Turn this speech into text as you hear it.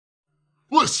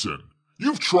Listen,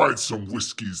 you've tried some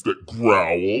whiskeys that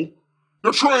growl.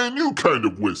 Now try a new kind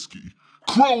of whiskey,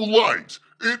 Crow Light.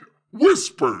 It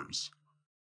whispers.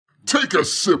 Take a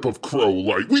sip of Crow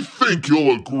Light. We think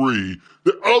you'll agree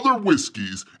that other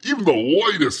whiskeys, even the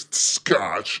lightest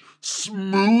Scotch,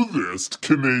 smoothest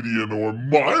Canadian, or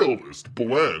mildest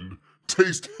blend,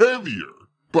 taste heavier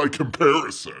by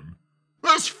comparison.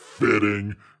 That's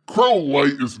fitting. Crow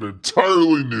Light is an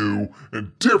entirely new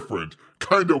and different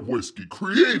kind of whiskey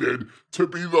created to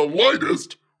be the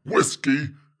lightest whiskey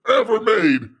ever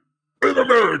made in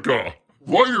America.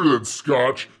 Lighter than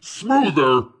Scotch,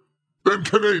 smoother than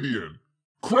Canadian.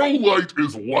 Crow Light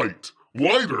is light,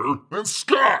 lighter than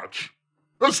Scotch.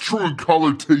 That's true in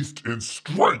color, taste, and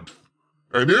strength.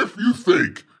 And if you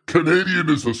think Canadian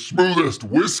is the smoothest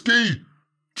whiskey,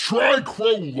 try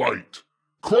Crow Light.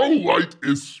 Crow Light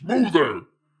is smoother,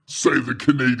 say the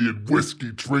Canadian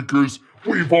whiskey drinkers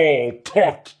we've all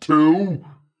talked to.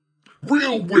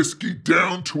 Real whiskey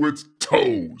down to its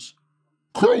toes.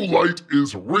 Crow Light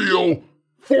is real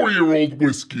 4-year-old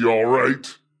whiskey, all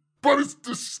right. But it's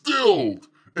distilled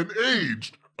and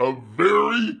aged a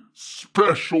very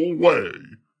special way.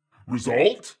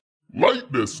 Result?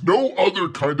 Lightness no other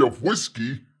kind of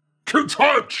whiskey can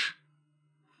touch.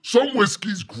 Some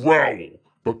whiskeys growl,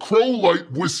 but Crow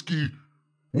Light whiskey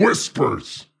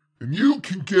whispers. And you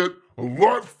can get a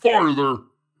lot farther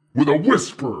with a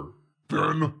whisper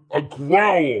than a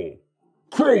growl.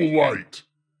 Crow Light,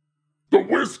 the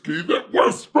whiskey that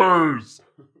whispers.